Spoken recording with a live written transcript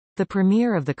The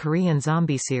premiere of the Korean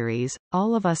zombie series,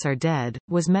 All of Us Are Dead,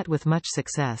 was met with much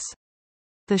success.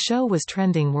 The show was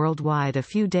trending worldwide a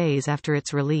few days after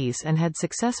its release and had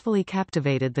successfully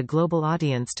captivated the global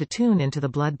audience to tune into the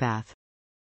bloodbath.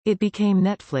 It became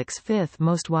Netflix's fifth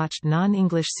most-watched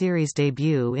non-English series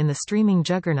debut in the streaming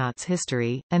juggernaut's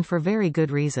history, and for very good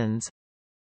reasons.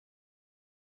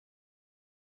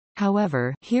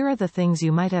 However, here are the things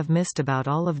you might have missed about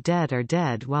All of Dead Are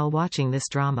Dead while watching this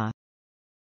drama.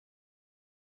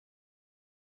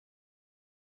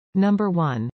 Number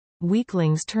 1.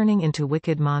 Weaklings turning into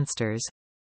wicked monsters.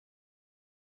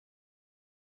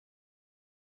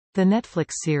 The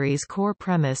Netflix series' core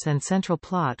premise and central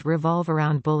plot revolve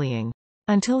around bullying.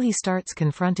 Until he starts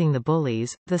confronting the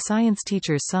bullies, the science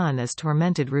teacher's son is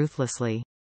tormented ruthlessly.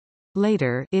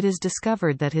 Later, it is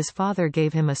discovered that his father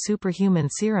gave him a superhuman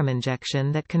serum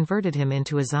injection that converted him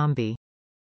into a zombie.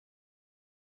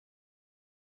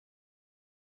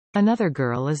 Another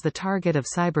girl is the target of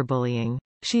cyberbullying.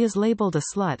 She is labeled a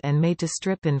slut and made to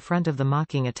strip in front of the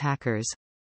mocking attackers.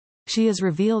 She is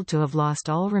revealed to have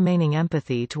lost all remaining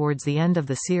empathy towards the end of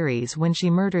the series when she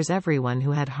murders everyone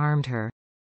who had harmed her.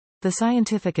 The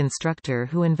scientific instructor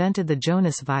who invented the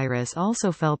Jonas virus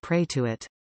also fell prey to it.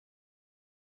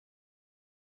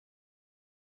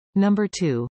 Number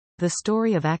 2. The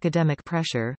story of academic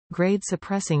pressure,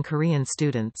 grade-suppressing Korean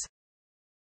students.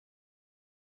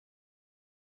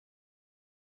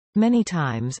 Many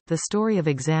times, the story of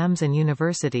exams and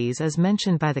universities is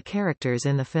mentioned by the characters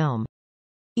in the film.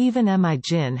 Even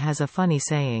Yi-Hyun has a funny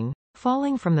saying,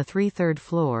 "Falling from the 3/3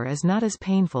 floor is not as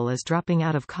painful as dropping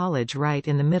out of college right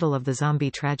in the middle of the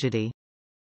zombie tragedy."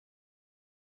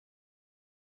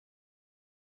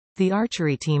 The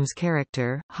archery team's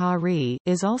character, Ha-ri,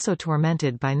 is also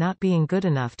tormented by not being good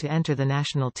enough to enter the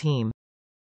national team.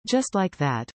 Just like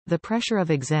that, the pressure of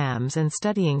exams and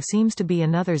studying seems to be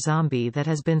another zombie that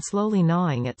has been slowly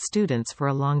gnawing at students for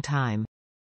a long time.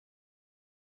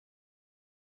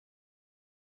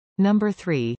 Number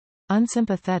 3.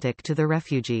 Unsympathetic to the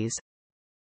refugees.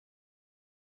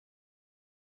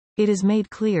 It is made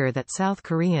clear that South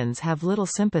Koreans have little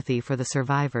sympathy for the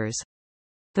survivors.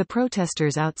 The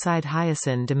protesters outside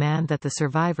Yi-Hyun demand that the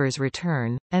survivors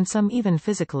return, and some even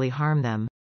physically harm them.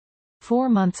 4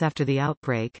 months after the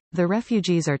outbreak, the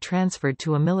refugees are transferred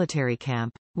to a military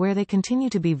camp, where they continue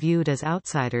to be viewed as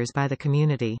outsiders by the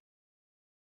community.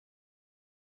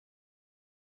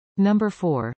 Number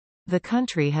 4. The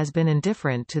country has been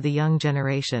indifferent to the young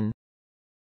generation.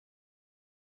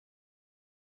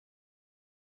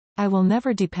 "I will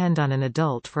never depend on an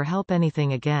adult for help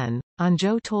anything again,"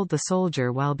 An-jo told the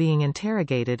soldier while being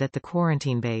interrogated at the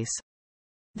quarantine base.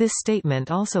 This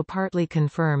statement also partly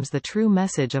confirms the true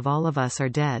message of All of Us Are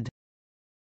Dead.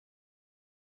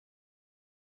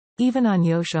 Even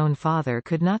An-yo's own father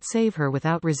could not save her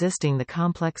without resisting the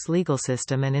complex legal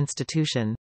system and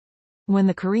institution. When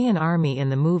the Korean army in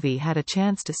the movie had a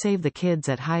chance to save the kids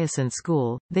at Yi-Hyun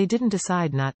school, they didn't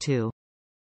decide not to.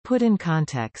 Put in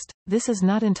context, this is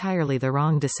not entirely the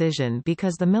wrong decision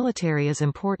because the military is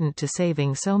important to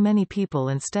saving so many people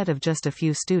instead of just a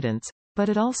few students, but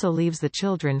it also leaves the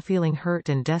children feeling hurt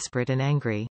and desperate and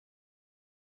angry.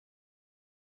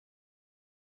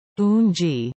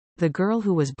 Eun-ji, the girl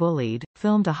who was bullied,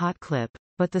 filmed a hot clip,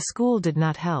 but the school did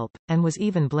not help, and was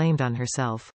even blamed on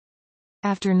herself.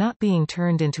 After not being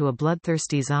turned into a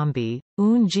bloodthirsty zombie,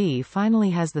 Eun-ji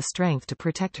finally has the strength to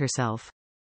protect herself.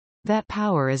 That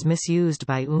power is misused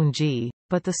by Eun-ji,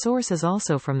 but the source is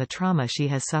also from the trauma she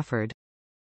has suffered.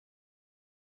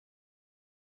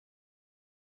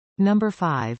 Number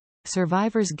 5.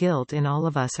 Survivor's guilt in All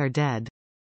of Us Are Dead.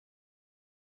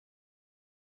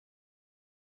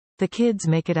 The kids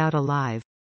make it out alive.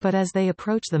 But as they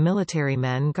approach the military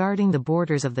men guarding the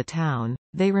borders of the town,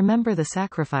 they remember the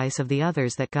sacrifice of the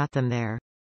others that got them there.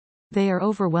 They are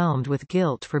overwhelmed with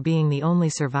guilt for being the only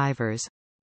survivors.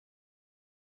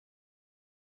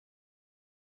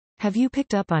 Have you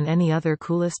picked up on any other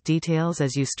coolest details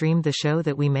as you streamed the show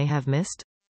that we may have missed?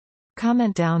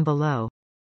 Comment down below.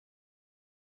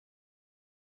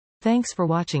 Thanks for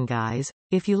watching, guys.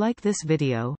 If you like this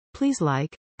video, please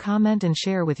like, comment and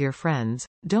share with your friends.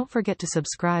 Don't forget to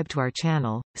subscribe to our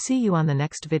channel. See you on the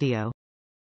next video.